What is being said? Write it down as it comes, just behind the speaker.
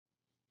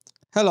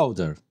Hello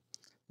there,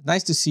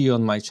 nice to see you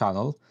on my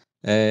channel.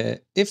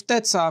 If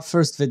that's our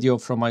first video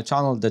from my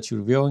channel that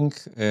you're viewing,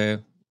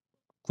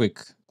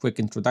 quick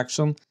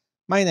introduction.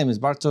 My name is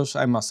Bartosz,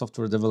 I'm a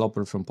software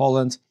developer from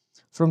Poland.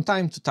 From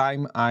time to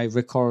time I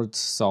record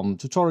some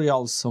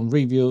tutorials, some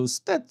reviews.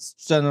 That's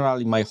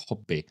generally my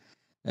hobby.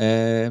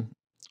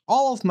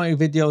 All of my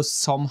videos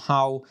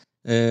somehow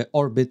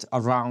orbit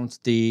around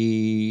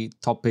the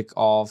topic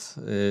of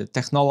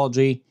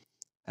technology,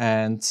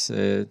 and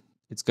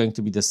it's going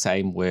to be the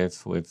same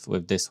with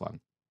this one.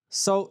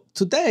 So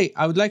today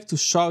I would like to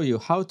show you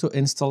how to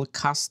install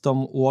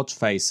custom watch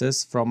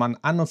faces from an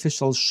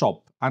unofficial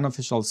shop,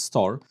 unofficial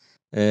store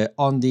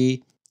on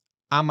the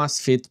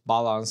Amazfit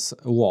Balance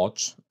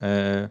watch.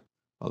 Well,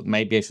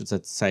 maybe I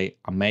should say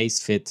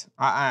Amazfit.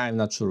 I'm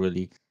not sure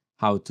really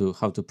how to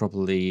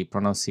properly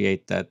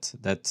pronunciate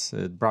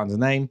that brand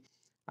name.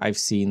 I've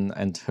seen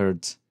and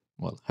heard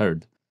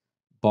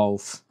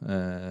both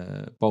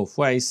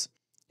ways.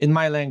 In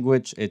my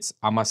language, it's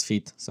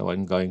Amazfit, so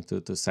I'm going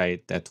to say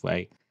it that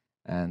way,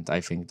 and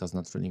I think it does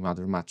not really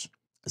matter much.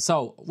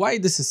 So why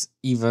this is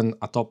even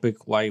a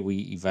topic, why we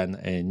even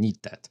need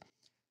that?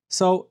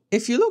 So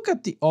if you look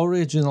at the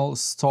original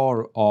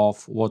store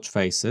of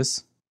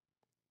Watchfaces,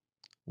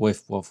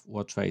 with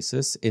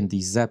Watchfaces in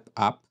the Zep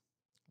app,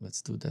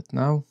 let's do that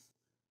now.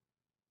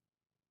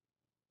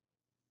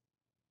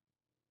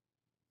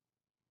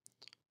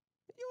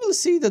 You will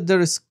see that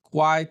there is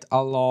quite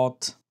a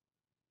lot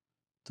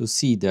to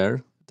see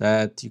there,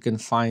 that you can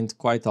find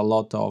quite a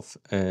lot of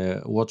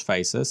watch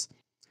faces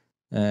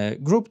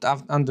grouped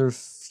up under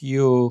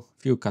few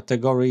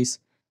categories,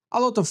 a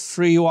lot of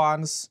free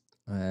ones,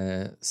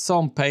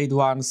 some paid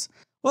ones.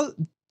 Well,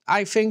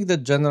 I think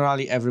that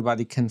generally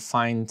everybody can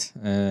find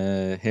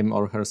him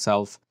or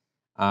herself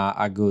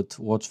a good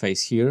watch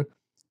face here,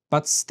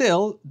 but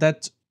still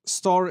that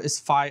store is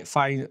far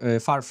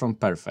from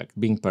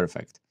being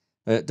perfect.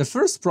 The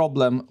first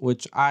problem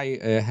which I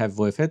have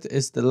with it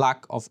is the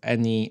lack of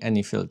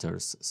any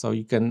filters. So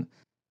you can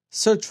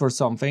search for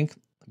something,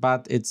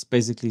 but it's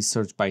basically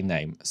search by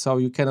name. So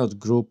you cannot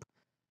group,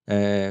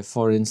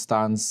 for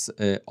instance,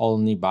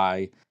 only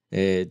by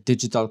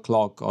digital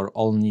clock or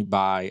only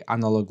by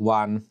analog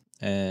one.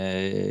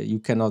 You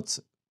cannot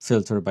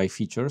filter by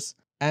features.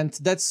 And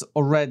that's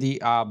already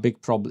a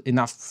big problem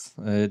enough.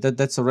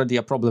 That's already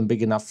a problem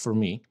big enough for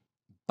me.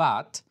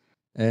 But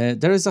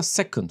there is a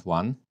second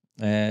one.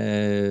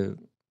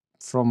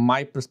 From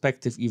my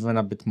perspective, even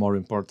a bit more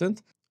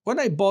important. When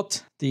I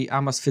bought the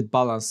Amazfit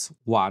Balance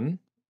 1,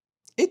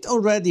 it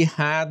already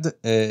had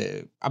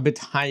a bit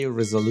higher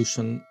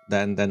resolution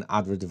than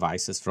other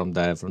devices from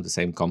the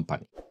same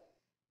company.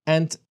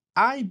 And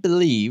I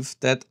believe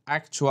that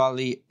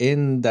actually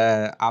in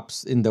the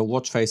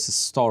Watchfaces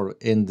store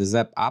in the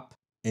Zep app,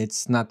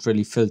 it's not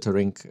really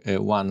filtering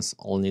ones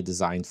only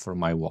designed for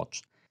my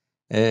watch.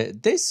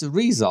 This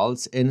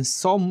results in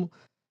some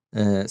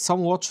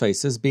watch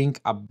faces being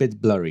a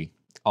bit blurry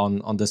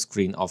on the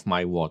screen of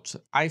my watch.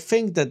 I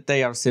think that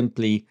they are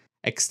simply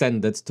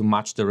extended to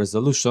match the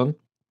resolution,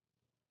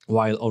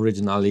 while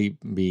originally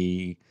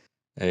be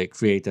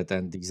created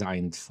and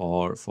designed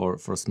for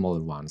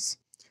smaller ones.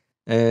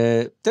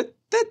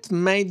 That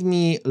made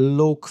me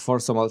look for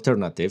some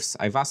alternatives.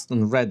 I've asked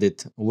on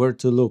Reddit where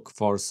to look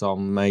for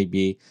some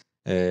maybe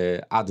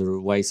other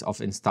ways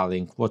of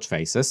installing watch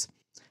faces,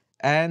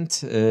 and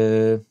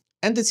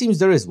it seems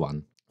there is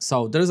one.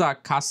 So there's a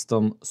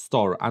custom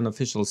store,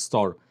 unofficial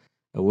store,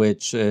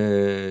 which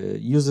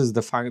uses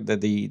the fact that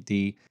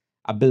the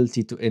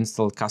ability to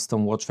install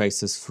custom watch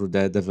faces through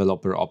the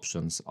developer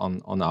options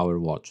on our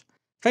watch.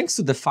 Thanks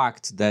to the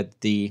fact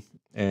that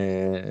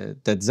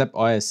that Zep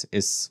OS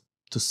is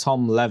to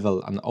some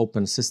level an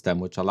open system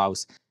which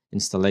allows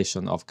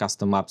installation of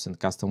custom apps and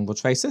custom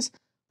watch faces,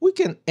 we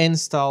can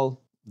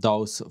install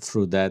those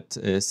through that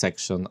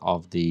section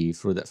of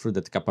through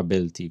that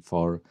capability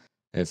for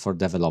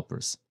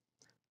developers.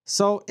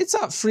 So it's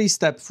a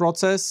 3-step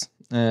process,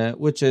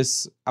 which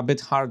is a bit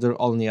harder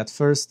only at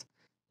first.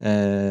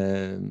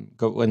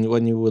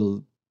 When you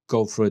will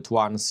go through it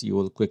once, you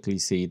will quickly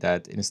see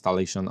that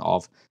installation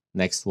of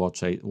next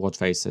watch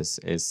faces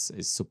is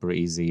super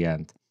easy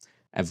and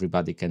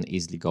everybody can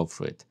easily go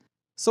through it.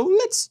 So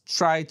let's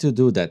try to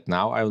do that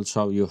now. I will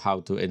show you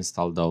how to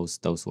install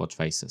those watch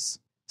faces.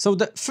 So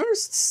the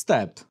first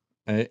step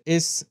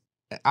is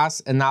us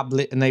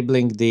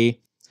enabling the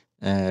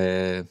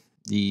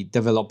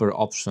developer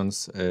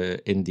options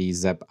in the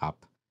Zep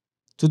app.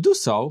 To do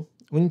so,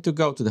 we need to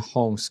go to the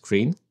home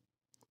screen,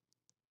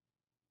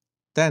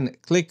 then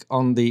click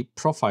on the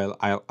profile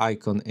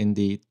icon in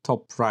the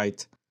top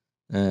right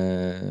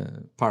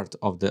part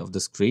of the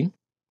screen.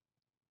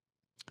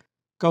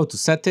 Go to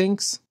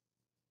settings,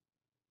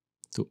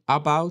 to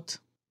about,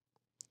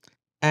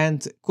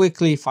 and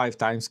quickly 5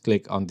 times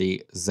click on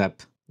the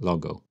Zep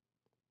logo.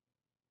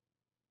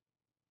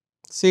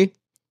 See?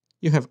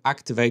 You have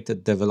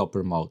activated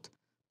developer mode.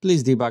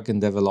 Please debug and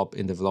develop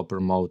in developer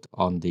mode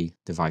on the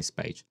device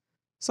page.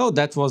 So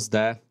that was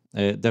the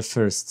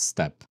first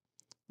step.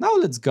 Now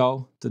let's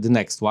go to the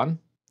next one.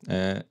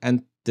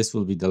 And this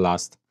will be the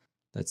last,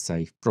 let's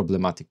say,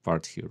 problematic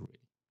part here.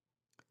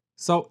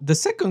 So the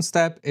second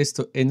step is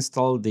to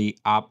install the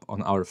app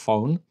on our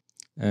phone.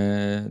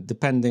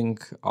 Depending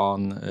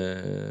on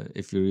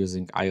if you're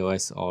using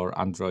iOS or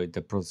Android,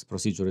 the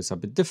procedure is a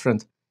bit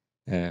different.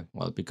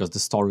 Well, because the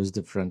store is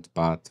different,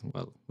 but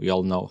well, we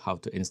all know how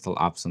to install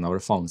apps on our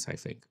phones, I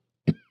think.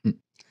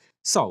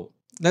 So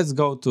let's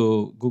go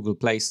to Google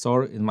Play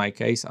Store, in my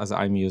case, as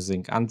I'm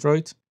using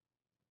Android.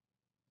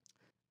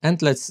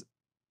 And let's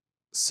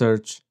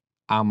search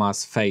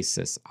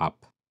AmazFaces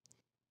app.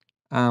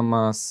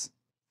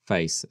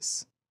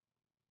 AmazFaces.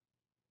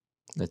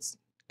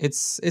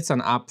 It's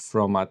an app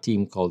from a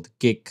team called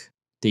Geek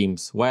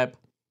Teams Web.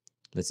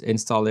 Let's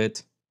install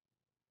it.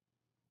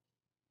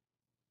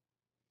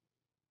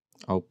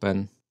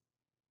 Open.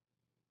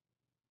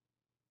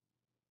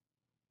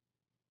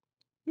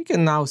 We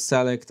can now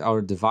select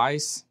our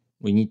device.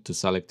 We need to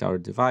select our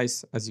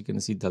device. As you can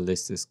see, the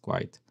list is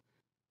quite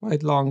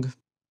long.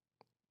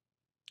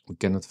 We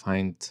cannot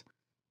find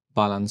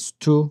balance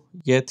 2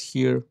 yet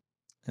here,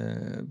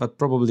 but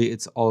probably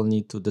it's all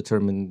need to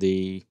determine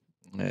the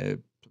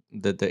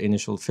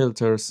initial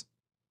filters.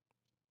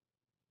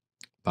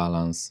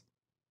 Balance.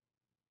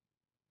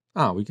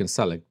 We can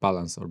select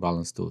balance or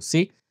balance 2.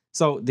 See?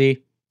 So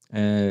the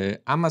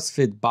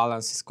Amazfit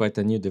Balance is quite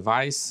a new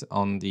device.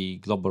 On the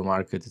global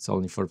market, it's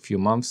only for a few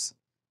months.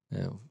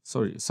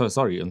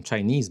 Sorry, on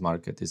Chinese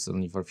market, it's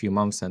only for a few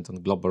months, and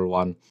on global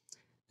one,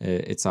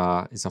 it's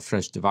a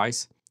fresh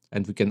device,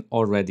 and we can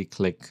already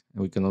click,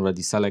 we can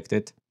already select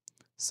it.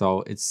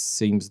 So it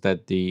seems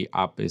that the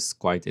app is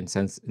quite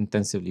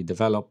intensively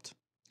developed,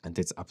 and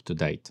it's up to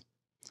date.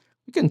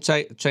 We can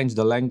change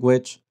the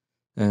language.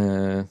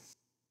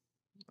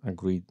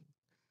 Agreed.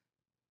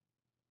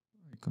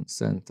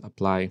 Consent,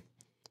 apply.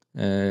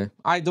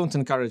 I don't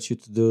encourage you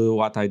to do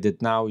what I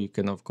did now. You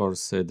can, of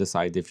course,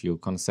 decide if you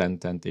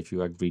consent and if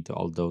you agree to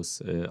all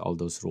those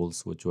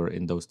rules which were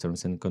in those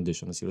terms and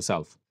conditions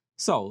yourself.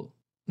 So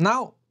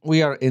now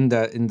we are in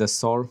the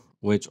store,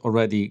 which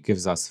already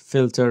gives us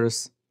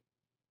filters,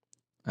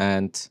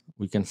 and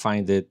we can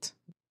find it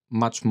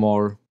much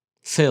more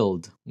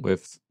filled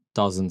with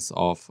dozens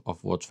of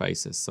watch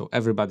faces. So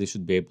everybody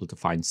should be able to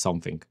find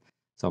something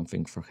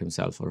for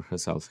himself or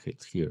herself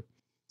here.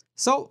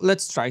 So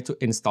let's try to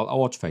install a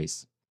watch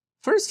face.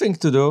 First thing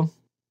to do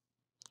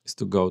is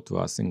to go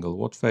to a single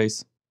watch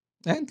face,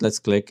 and let's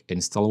click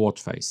install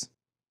watch face.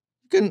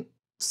 You can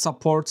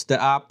support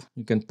the app.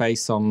 You can pay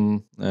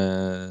some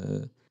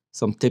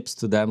tips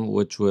to them,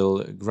 which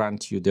will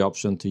grant you the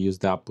option to use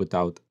the app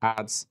without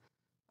ads.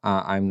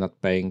 I'm not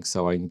paying,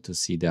 so I need to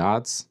see the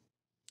ads.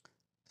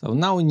 So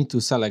now we need to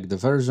select the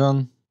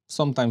version.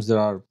 Sometimes there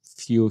are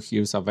few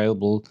here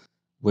available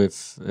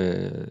with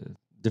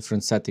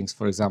different settings,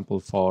 for example,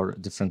 for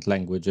different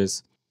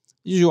languages.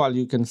 Usually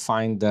you can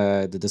find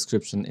the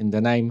description in the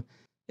name.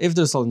 If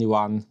there's only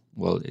one,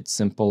 well, it's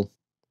simple.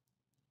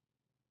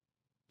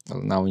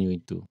 Well, now we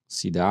need to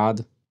see the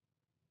ad.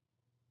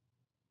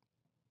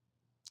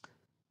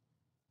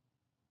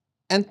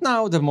 And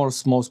now the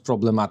most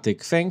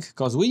problematic thing,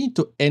 because we need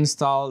to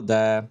install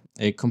the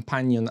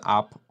companion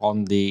app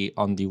on the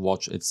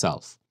watch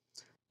itself.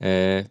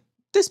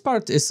 This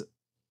part is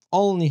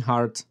only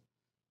hard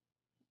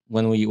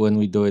when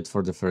we do it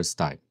for the first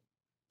time.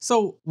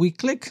 So we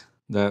click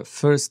the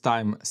first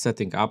time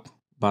setting up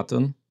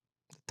button,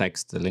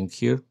 text the link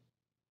here,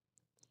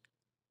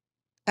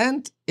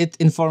 and it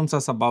informs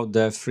us about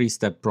the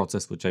 3-step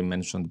process which I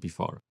mentioned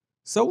before.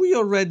 So we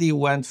already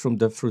went through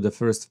the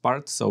first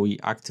part, so we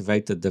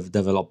activated the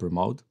developer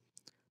mode.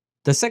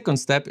 The second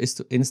step is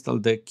to install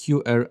the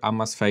QR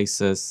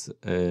AmazFaces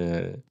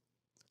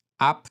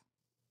app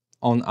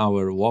on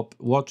our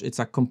watch. It's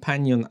a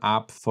companion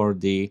app for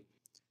the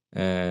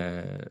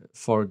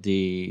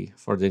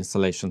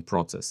installation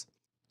process.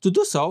 To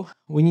do so,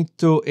 we need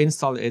to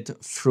install it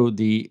through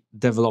the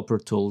developer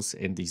tools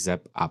in the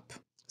Zep app.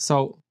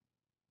 So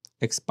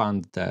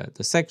expand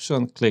the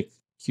section, click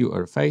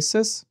QR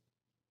faces,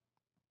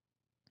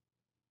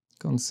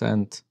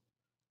 consent.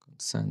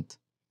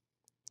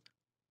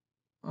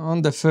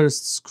 On the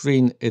first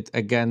screen, it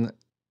again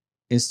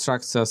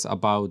instructs us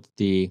about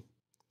the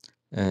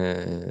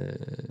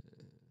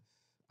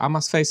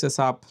AmazFaces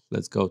app.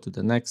 Let's go to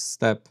the next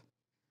step.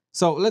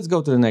 So let's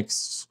go to the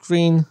next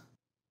screen,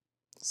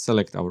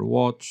 select our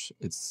watch,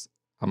 it's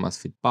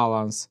Amazfit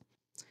Balance.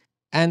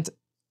 And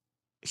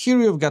here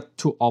you've got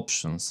two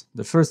options.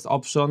 The first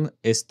option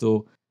is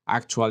to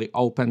actually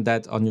open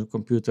that on your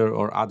computer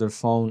or other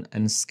phone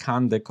and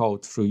scan the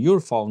code through your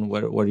phone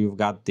where you've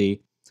got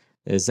the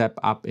Zep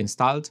app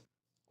installed,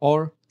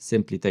 or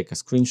simply take a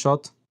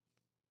screenshot.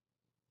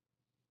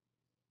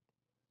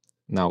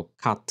 Now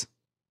cut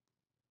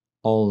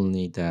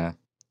only the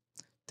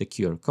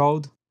QR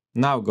code.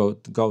 Now go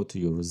to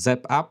your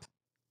Zep app,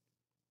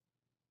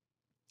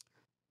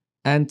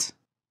 and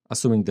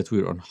assuming that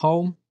we're on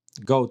home,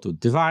 go to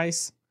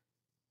device,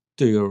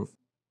 to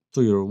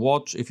your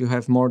watch if you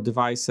have more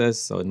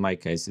devices. So in my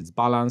case, it's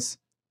Balance.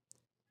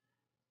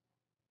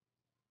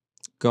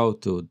 Go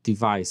to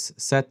device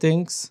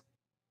settings,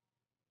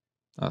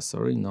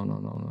 Sorry,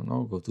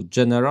 no. Go to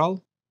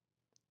General,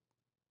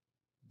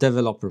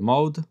 Developer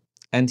Mode,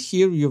 and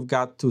here you've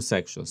got two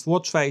sections,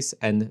 Watchface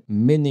and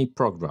Mini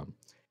Program.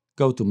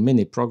 Go to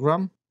Mini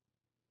Program,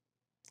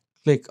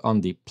 click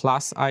on the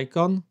plus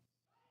icon,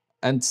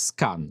 and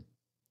scan.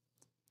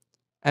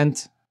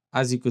 And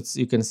as you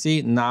can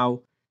see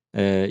now,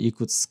 you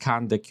could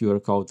scan the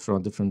QR code from a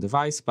different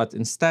device, but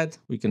instead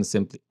we can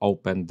simply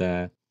open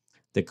the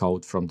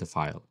code from the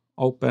file.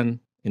 Open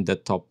in the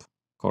top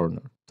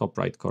corner, top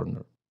right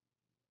corner.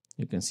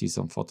 You can see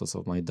some photos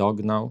of my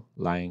dog now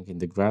lying in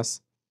the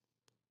grass,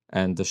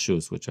 and the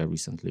shoes which I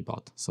recently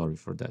bought. Sorry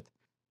for that.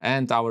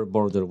 And our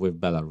border with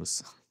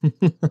Belarus.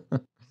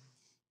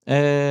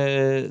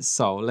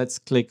 So let's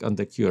click on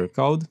the QR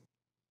code.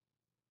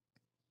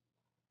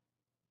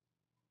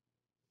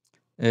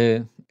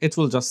 It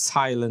will just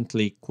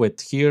silently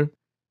quit here,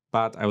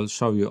 but I will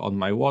show you on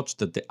my watch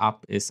that the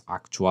app is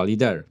actually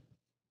there.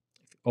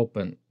 If you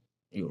open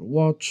your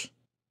watch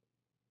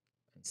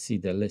and see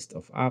the list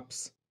of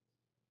apps,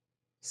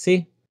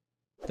 see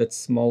that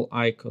small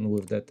icon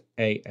with that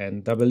A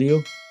and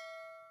W,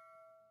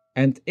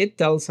 and it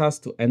tells us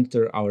to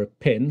enter our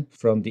PIN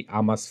from the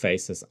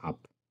AmazFaces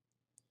app.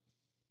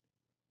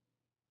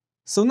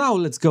 So now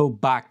let's go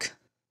back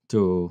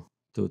to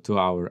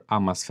our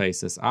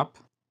AmazFaces app.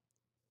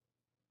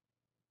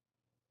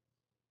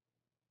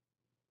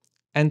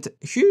 And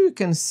here you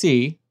can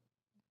see,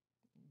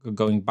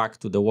 going back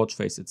to the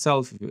Watchface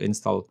itself, if you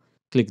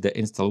click the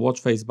Install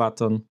Watchface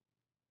button,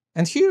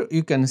 and here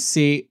you can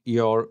see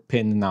your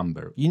PIN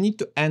number. You need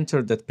to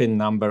enter that PIN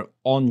number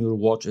on your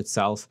watch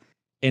itself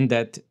in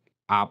that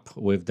app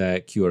with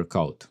the QR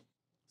code.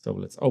 So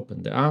let's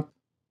open the app,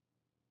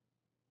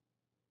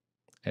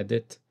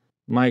 edit.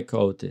 My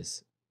code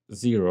is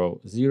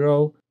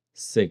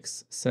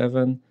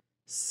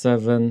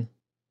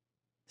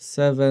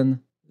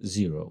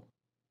 0067770.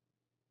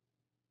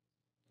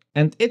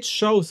 And it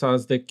shows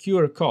us the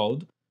QR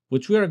code,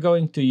 which we are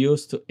going to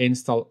use to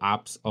install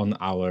apps on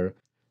our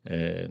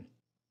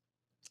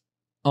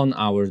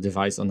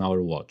device, on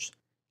our watch.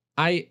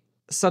 I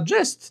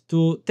suggest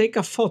to take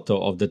a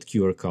photo of that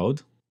QR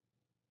code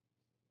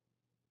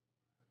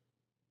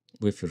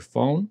with your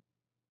phone,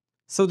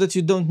 so that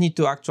you don't need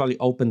to actually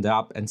open the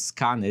app and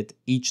scan it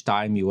each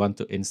time you want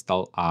to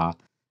install a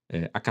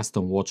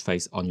custom watch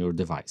face on your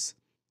device.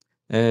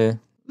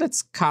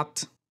 Let's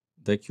cut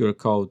the QR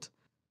code,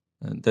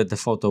 the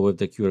photo with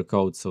the QR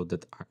code, so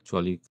that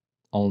actually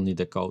only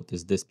the code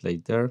is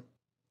displayed there.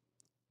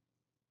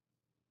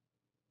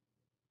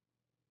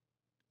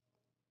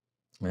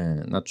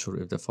 Not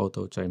sure if the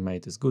photo which I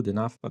made is good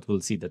enough, but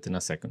we'll see that in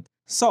a second.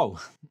 So,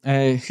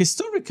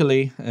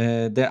 historically,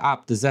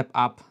 the Zep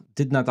app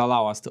did not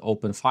allow us to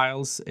open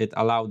files. It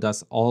allowed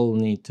us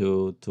only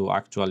to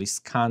actually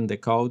scan the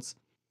codes.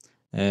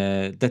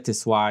 That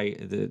is why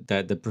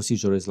the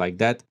procedure is like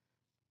that.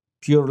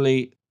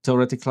 Purely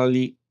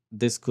theoretically,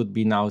 this could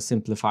be now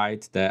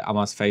simplified. The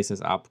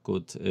AmazFaces app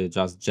could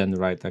just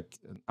generate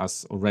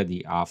as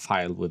already a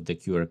file with the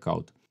QR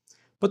code.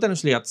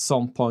 Potentially at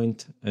some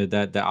point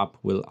the app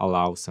will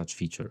allow such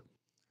feature.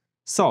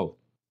 So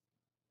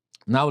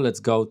now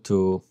let's go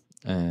to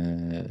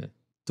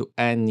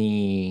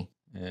any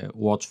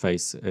watch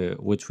face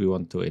which we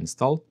want to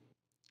install.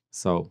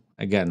 So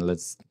again,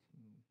 let's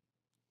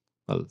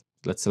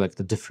select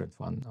a different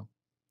one now.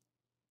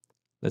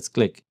 Let's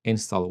click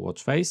Install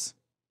Watch Face.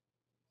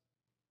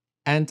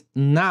 And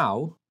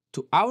now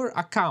to our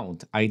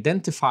account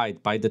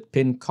identified by that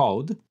PIN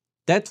code,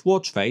 that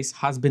watch face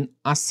has been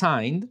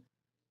assigned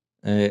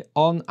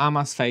on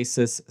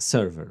AmazFaces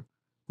server,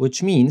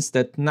 which means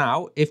that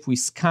now if we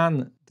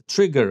scan the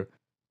trigger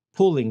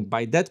pulling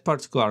by that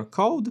particular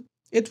code,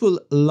 it will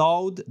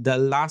load the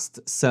last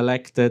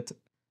selected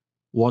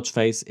watch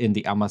face in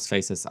the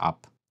AmazFaces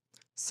app.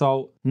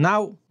 So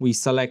now we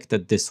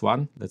selected this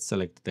one. Let's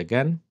select it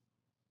again.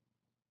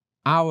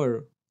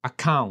 Our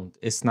account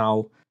is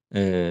now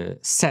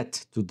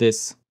set to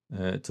this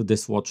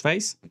watch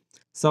face.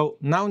 So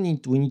now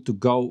we need to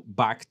go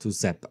back to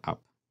Zep app.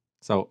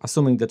 So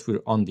assuming that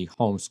we're on the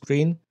home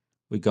screen,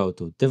 we go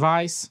to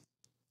Device,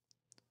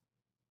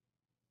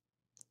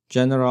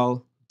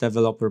 General,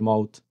 Developer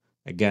Mode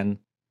again.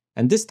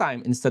 And this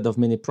time, instead of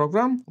Mini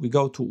Program, we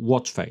go to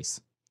Watchface.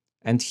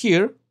 And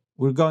here,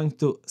 we're going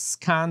to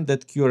scan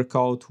that QR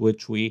code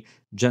which we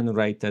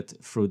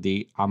generated through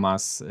the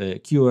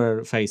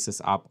AmazFaces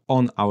app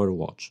on our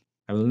watch.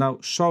 I will now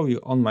show you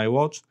on my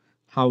watch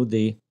how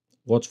the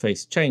watch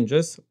face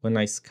changes when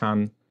I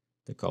scan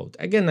the code.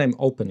 Again, I'm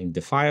opening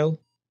the file.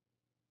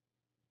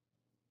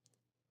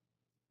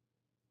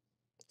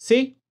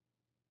 See?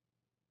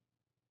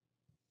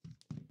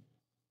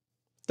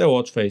 The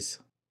watch face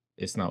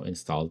is now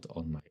installed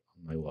on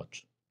my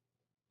watch.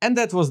 And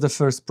that was the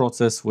first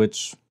process,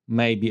 which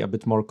may be a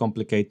bit more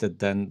complicated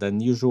than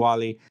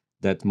usually,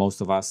 that most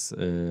of us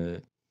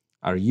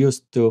are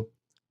used to.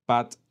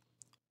 But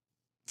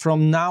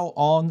from now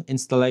on,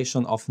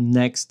 installation of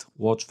next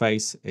watch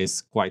face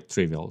is quite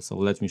trivial. So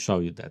let me show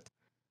you that.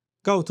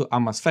 Go to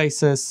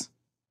AmazFaces,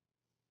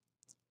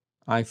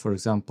 I, for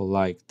example,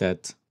 like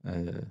that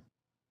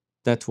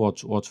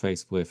watch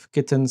face with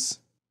kittens.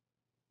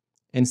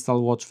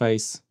 Install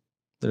Watchface.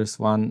 There's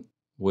one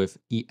with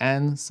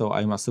EN, so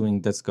I'm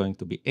assuming that's going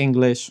to be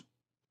English.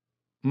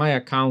 My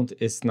account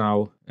is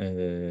now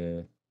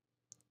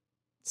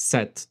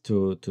set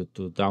to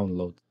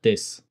download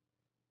this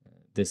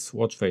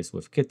Watchface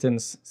with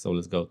kittens. So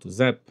let's go to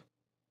ZEP,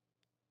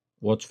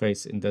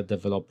 Watchface in the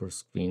developer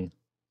screen,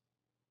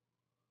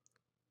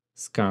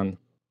 scan,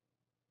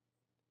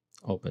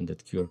 open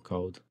that QR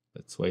code.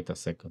 Let's wait a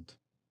second.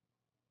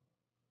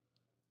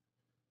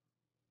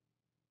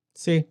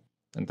 See,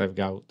 and I've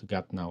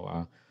got now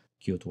a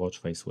cute watch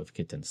face with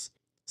kittens.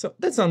 So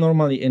that's a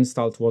normally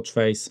installed watch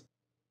face.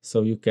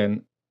 So you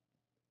can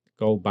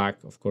go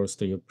back, of course,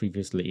 to your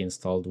previously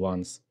installed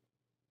ones.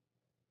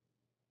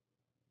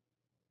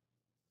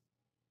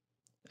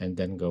 And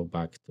then go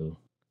back to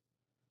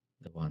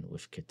the one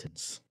with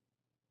kittens.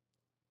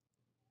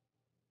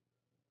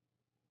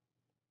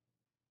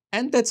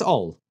 And that's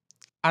all.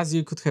 As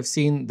you could have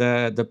seen,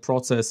 the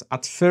process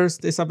at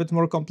first is a bit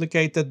more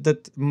complicated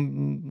that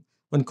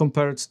when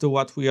compared to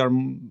what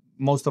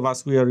most of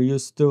us are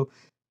used to,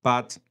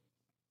 but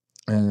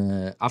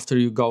after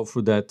you go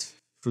through that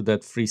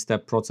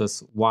 3-step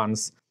process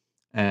once,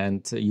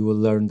 and you will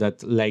learn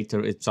that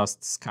later it's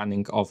just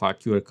scanning of a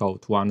QR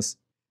code once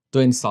to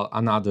install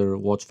another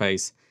watch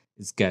face.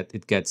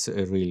 It gets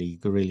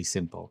really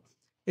simple.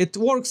 It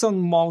works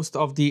on most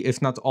of the, if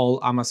not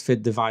all,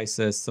 Amazfit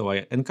devices, so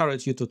I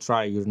encourage you to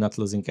try. You're not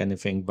losing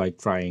anything by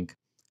trying,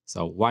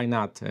 so why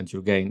not? And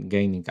you're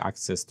gaining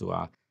access to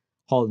a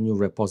whole new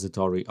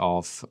repository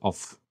of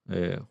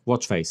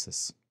watch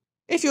faces.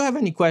 If you have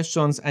any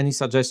questions, any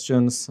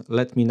suggestions,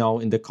 let me know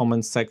in the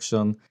comments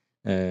section.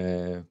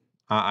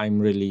 I'm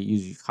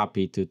really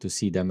happy to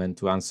see them and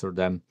to answer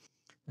them.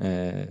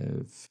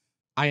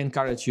 I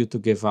encourage you to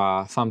give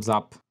a thumbs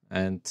up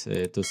and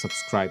to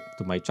subscribe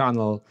to my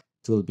channel.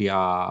 It will be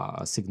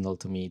a signal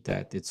to me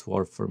that it's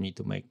worth for me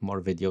to make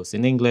more videos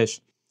in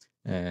English,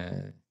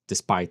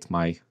 despite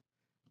my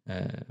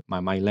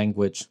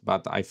language.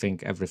 But I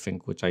think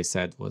everything which I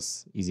said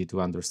was easy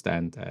to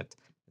understand, that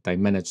I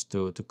managed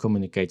to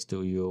communicate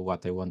to you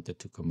what I wanted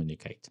to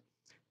communicate.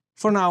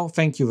 For now,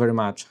 thank you very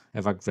much.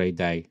 Have a great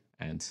day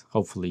and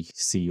hopefully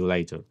see you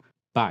later.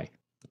 Bye.